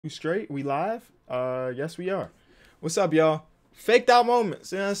We straight? We live? Yes we are. What's up, y'all? Faked out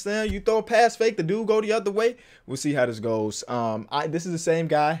moments. You understand? You throw a pass fake, the dude go the other way. We'll see how this goes. This is the same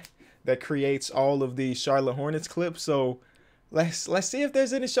guy that creates all of the Charlotte Hornets clips. So let's see if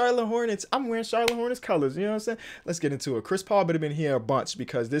there's any Charlotte Hornets. I'm wearing Charlotte Hornets colors. You know what I'm saying? Let's get into it. Chris Paul would have been here a bunch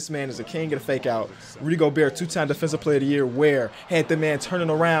because this man is a king of the fake out. Rudy Gobert, two-time Defensive Player of the Year. Where had the man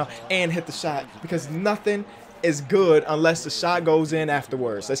turning around and hit the shot because nothing is good unless the shot goes in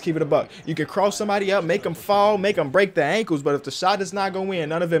afterwards. Let's keep it a buck. You can cross somebody up, make them fall, make them break their ankles, but if the shot does not go in,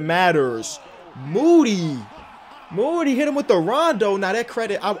 none of it matters. Moody hit him with the Rondo. Now that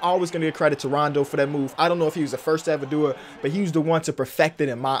credit, I'm always going to give credit to Rondo for that move. I don't know if he was the first to ever do it, but he was the one to perfect it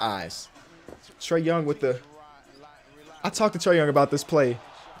in my eyes. Trae Young with the... I talked to Trae Young about this play,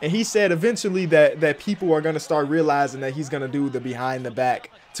 and he said eventually that people are going to start realizing that he's going to do the behind the back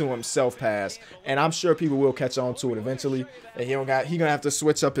to himself pass, and I'm sure people will catch on to it eventually, and he gonna have to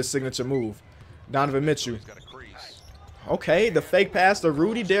switch up his signature move. Donovan Mitchell. Okay, the fake pass to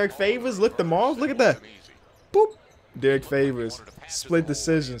Rudy. Derek Favors. Look them off. Look at that. Boop. Derek Favors. Split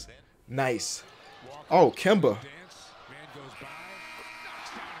decisions. Nice. Oh, Kemba.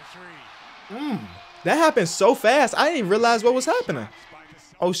 That happened so fast. I didn't even realize what was happening.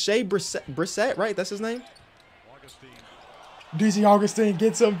 O'Shea Brissett, right? That's his name? DJ Augustin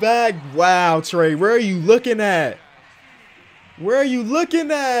gets him back. Wow, Trey, where are you looking at? Where are you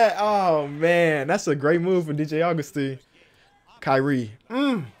looking at? Oh, man, that's a great move for DJ Augustin. Kyrie.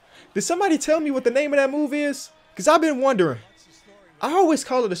 Did somebody tell me what the name of that move is? Because I've been wondering. I always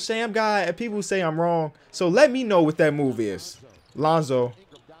call it a sham guy, and people say I'm wrong. So let me know what that move is. Lonzo.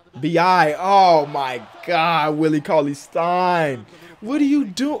 B.I. Oh, my God, Willie Cauley-Stein. What do you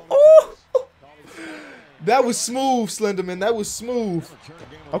do? Oh! That was smooth, Slenderman. That was smooth.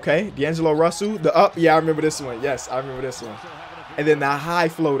 Okay, D'Angelo Russell. The up. Yeah, I remember this one. Yes, I remember this one. And then the high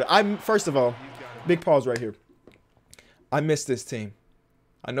floater. First of all, big pause right here. I miss this team.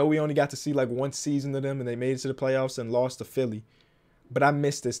 I know we only got to see like one season of them, and they made it to the playoffs and lost to Philly. But I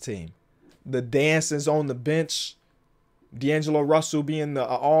miss this team. The dances on the bench. D'Angelo Russell being the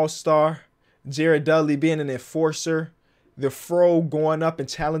all-star. Jared Dudley being an enforcer. The Fro going up and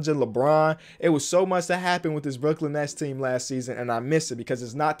challenging LeBron. It was so much that happened with this Brooklyn Nets team last season, and I miss it because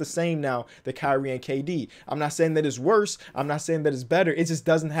it's not the same now that Kyrie and KD. I'm not saying that it's worse. I'm not saying that it's better. It just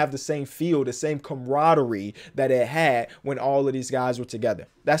doesn't have the same feel, the same camaraderie that it had when all of these guys were together.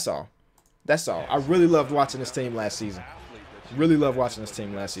 That's all. That's all. I really loved watching this team last season. Really loved watching this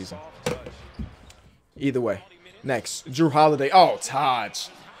team last season. Either way. Next, Jrue Holiday. Oh, Taj.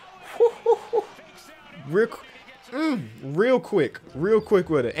 Real quick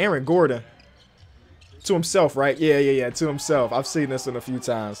with it. Aaron Gordon. To himself, right? Yeah, to himself. I've seen this one a few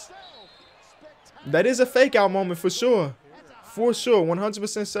times. That is a fake out moment for sure. For sure.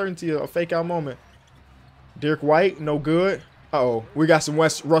 100% certainty of a fake out moment. Derek White, no good. Uh-oh. We got some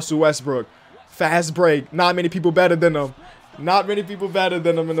Russell Westbrook. Fast break. Not many people better than him. Not many people better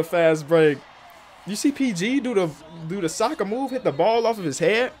than him in the fast break. You see PG do the soccer move, hit the ball off of his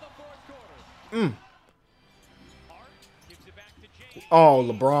head? Oh,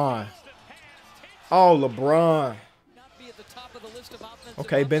 LeBron. Oh, LeBron.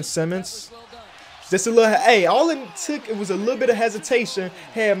 Okay, Ben Simmons. Just a little, hey, all it took, it was a little bit of hesitation.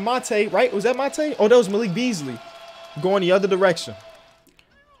 Had Monte, right? Was that Monte? Oh, that was Malik Beasley. Going the other direction.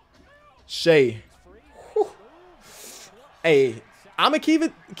 Shea. Whew. Hey, I'm going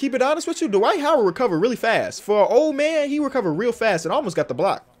to keep it honest with you. Dwight Howard recovered really fast. For an old man, he recovered real fast and almost got the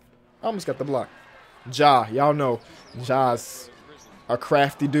block. Ja, y'all know. Ja's a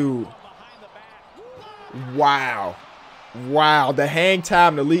crafty dude. Wow. The hang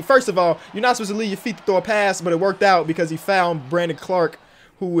time to lead. First of all, you're not supposed to leave your feet to throw a pass, but it worked out because he found Brandon Clark,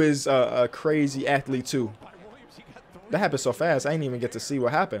 who is a crazy athlete too. That happened so fast, I didn't even get to see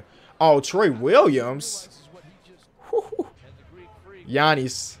what happened. Oh, Troy Williams. Whew.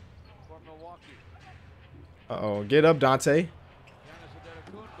 Giannis. Uh-oh, get up, Dante.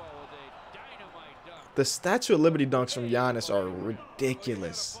 The Statue of Liberty dunks from Giannis are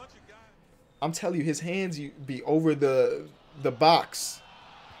ridiculous. I'm telling you, his hands be over the box.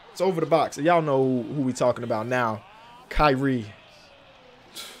 It's over the box. Y'all know who we talking about now. Kyrie.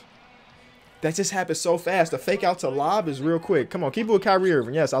 That just happened so fast. The fake out to lob is real quick. Come on, keep it with Kyrie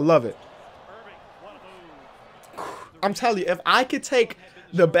Irving. Yes, I love it. I'm telling you, if I could take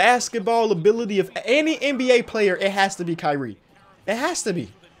the basketball ability of any NBA player, it has to be Kyrie. It has to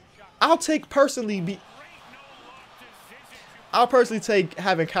be. I'll personally take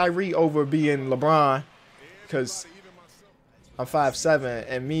having Kyrie over being LeBron because I'm 5'7",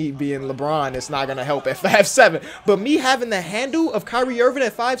 and me being LeBron, it's not gonna help at 5'7". But me having the handle of Kyrie Irving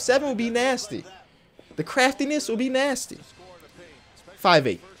at 5'7" would be nasty. The craftiness will be nasty.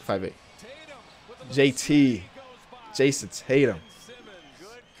 5'8", 5'8". JT, Jason Tatum.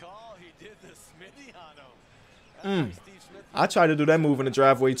 I tried to do that move in the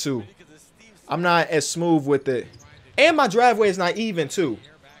driveway too. I'm not as smooth with it. And my driveway is not even too.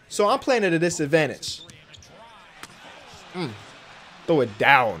 So I'm playing at a disadvantage. Throw it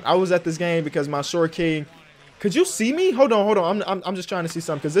down. I was at this game because my short king. Could you see me? Hold on, hold on. I'm just trying to see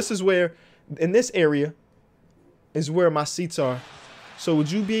something. Because this is where, in this area, is where my seats are. So would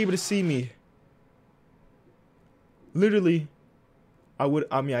you be able to see me? Literally,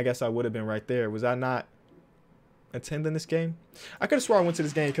 I guess I would have been right there. Was I not attending this game? I could have sworn I went to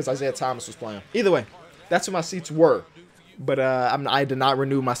this game because Isaiah Thomas was playing. Either way, that's where my seats were. But I did not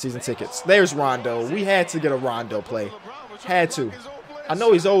renew my season tickets. There's Rondo. We had to get a Rondo play. Had to. I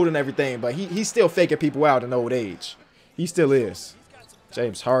know he's old and everything, but he's still faking people out in old age. He still is.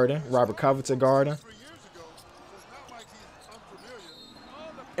 James Harden, Robert Covington guarding.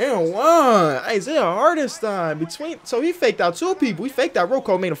 And one. Isaiah Hardenstein so he faked out two people. He faked out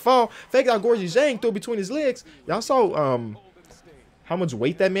Rocco, made a fall. Faked out Gorgie Zhang, threw between his legs. Y'all saw how much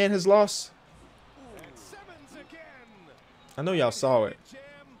weight that man has lost? I know y'all saw it.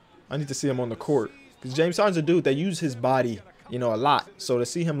 I need to see him on the court. Because James Harden's a dude that uses his body, you know, a lot. So to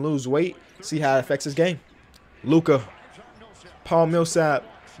see him lose weight, see how it affects his game. Luka, Paul Millsap,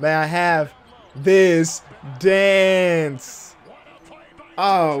 may I have this dance?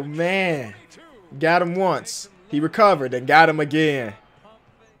 Oh, man. Got him once. He recovered and got him again.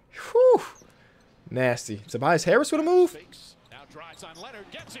 Whew. Nasty. Tobias Harris with a move?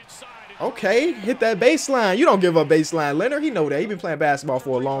 Okay, hit that baseline. You don't give up baseline, Leonard. He know that. He been playing basketball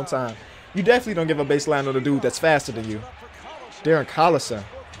for a long time. You definitely don't give up baseline on a dude that's faster than you. Darren Collison.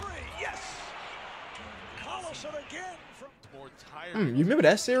 You remember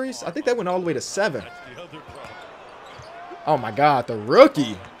that series? I think that went all the way to 7. Oh, my God. The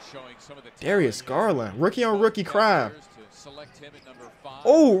rookie. Darius Garland. Rookie on rookie crime.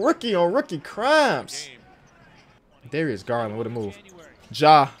 Oh, rookie on rookie crimes. Darius Garland with a move.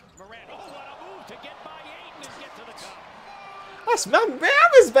 Ja. I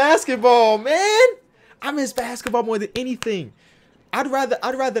miss basketball, man. I miss basketball more than anything. I'd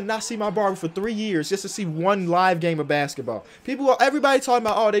rather not see my barber for 3 years just to see one live game of basketball. Everybody talking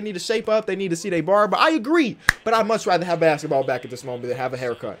about, oh, they need to shape up, they need to see their barber. I agree, but I'd much rather have basketball back at this moment than have a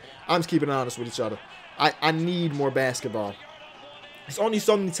haircut. I'm just keeping it honest with each other. I need more basketball. There's only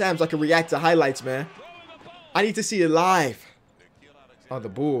so many times I can react to highlights, man. I need to see it live. Oh, the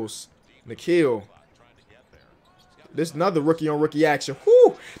Bulls. Nikhil. There's another rookie-on-rookie action.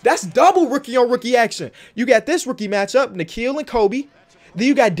 Whew, that's double rookie-on-rookie action. You got this rookie matchup, Nikhil and Kobe. Then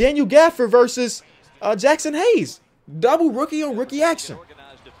you got Daniel Gafford versus Jackson Hayes. Double rookie-on-rookie action.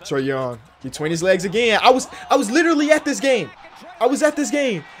 Trae Young, between his legs again. I was literally at this game. I was at this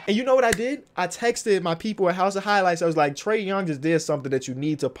game. And you know what I did? I texted my people at House of Highlights. I was like, Trae Young just did something that you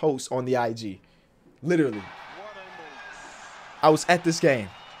need to post on the IG. Literally. I was at this game.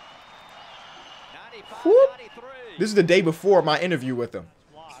 Whoop. This is the day before my interview with him.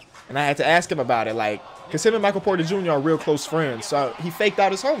 And I had to ask him about it. Like, because him and Michael Porter Jr. are real close friends. So he faked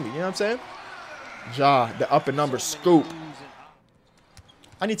out his homie. You know what I'm saying? Ja, the up and number scoop.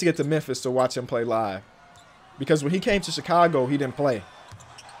 I need to get to Memphis to watch him play live. Because when he came to Chicago, he didn't play.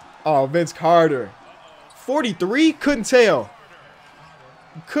 Oh, Vince Carter. 43? Couldn't tell.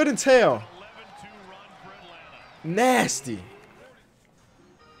 Couldn't tell. Nasty.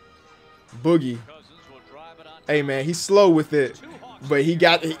 Boogie. Hey, man, he's slow with it. But he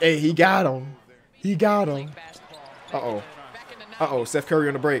got him. He got him. Uh-oh. Uh-oh, Steph Curry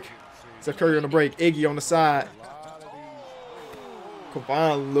on the break. Steph Curry on the break. Iggy on the side.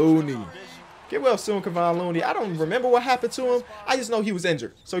 Kevon Looney. Get well soon, Kevon Looney. I don't remember what happened to him. I just know he was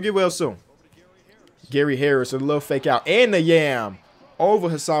injured. So get well soon. Gary Harris, a little fake out. And the Yam over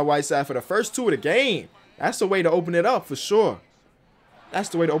Hassan Whiteside for the first 2 of the game. That's the way to open it up for sure. That's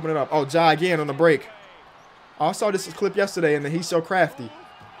the way to open it up. Oh, Ja again on the break. I saw this clip yesterday, and he's so crafty.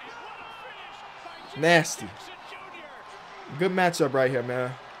 Nasty. Good matchup right here,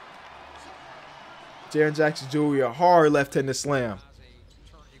 man. Jaren Jackson Jr., hard left-handed slam.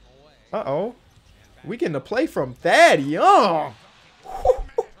 Uh-oh. We getting a play from Thad Young.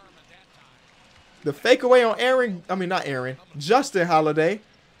 The fake away on Justin Holiday.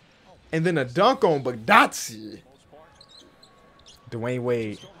 And then a dunk on Bagdazzi. Dwayne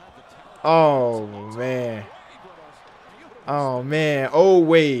Wade. Oh, man. Oh, man. Oh,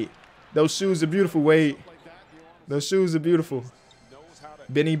 Wade. Those shoes are beautiful, Wade. Those shoes are beautiful.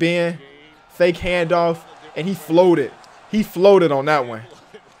 Benny Ben, fake handoff, and he floated. He floated on that one.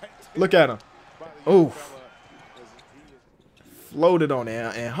 Look at him. Oof. Floated on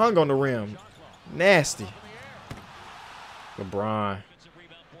it and hung on the rim. Nasty. LeBron.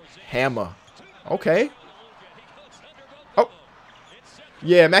 Hammer. Okay. Oh.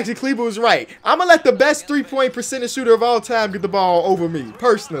 Yeah, Maxi Kleber was right. I'm going to let the best three-point percentage shooter of all time get the ball over me,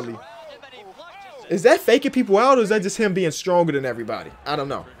 personally. Is that faking people out, or is that just him being stronger than everybody? I don't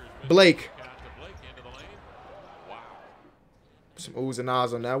know. Blake. Some oohs and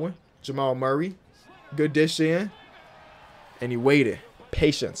ahs on that one. Jamal Murray. Good dish in. And he waited.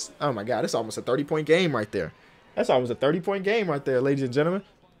 Patience. Oh, my God. That's almost a 30-point game right there. That's almost a 30-point game right there, ladies and gentlemen.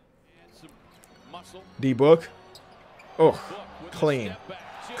 D-Book. Oh, clean.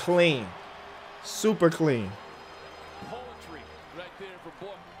 Clean. Super clean.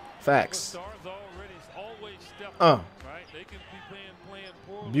 Facts.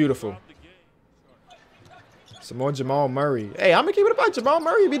 Beautiful. Some more Jamal Murray. Hey, I'm going to keep it about Jamal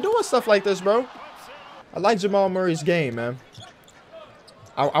Murray. Be doing stuff like this, bro. I like Jamal Murray's game, man.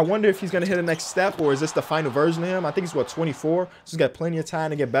 I wonder if he's going to hit the next step, or is this the final version of him? I think he's, what, 24? So he's got plenty of time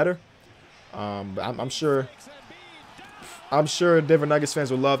to get better. But I'm sure Denver Nuggets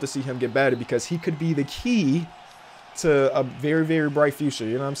fans would love to see him get better, because he could be the key to a very, very bright future.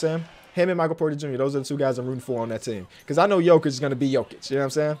 You know what I'm saying? Him and Michael Porter Jr., those are the two guys I'm rooting for on that team. Because I know Jokic is going to be Jokic. You know what I'm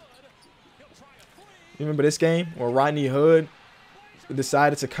saying? You remember this game where Rodney Hood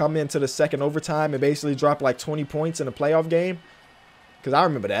decided to come into the second overtime and basically drop like 20 points in a playoff game? Because I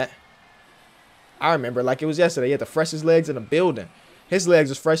remember that. I remember like it was yesterday. He had the freshest legs in the building. His legs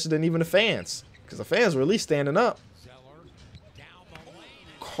was fresher than even the fans. Because the fans were at least standing up.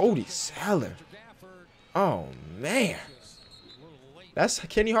 Cody Zeller. Oh, man. That's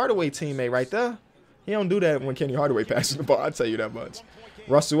Kenny Hardaway teammate right there. He don't do that when Kenny Hardaway passes the ball. I'll tell you that much.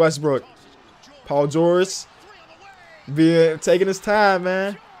 Russell Westbrook. Paul George. Taking his time,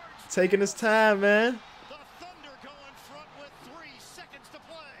 man. Taking his time, man.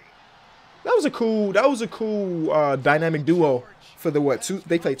 That was a cool dynamic duo for the what?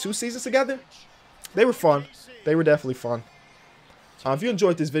 They played 2 seasons together. They were fun. They were definitely fun. If you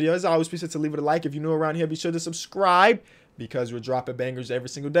enjoyed this video, as always, be sure to leave it a like. If you're new around here, be sure to subscribe, because we're dropping bangers every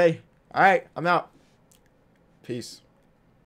single day. All right, I'm out. Peace.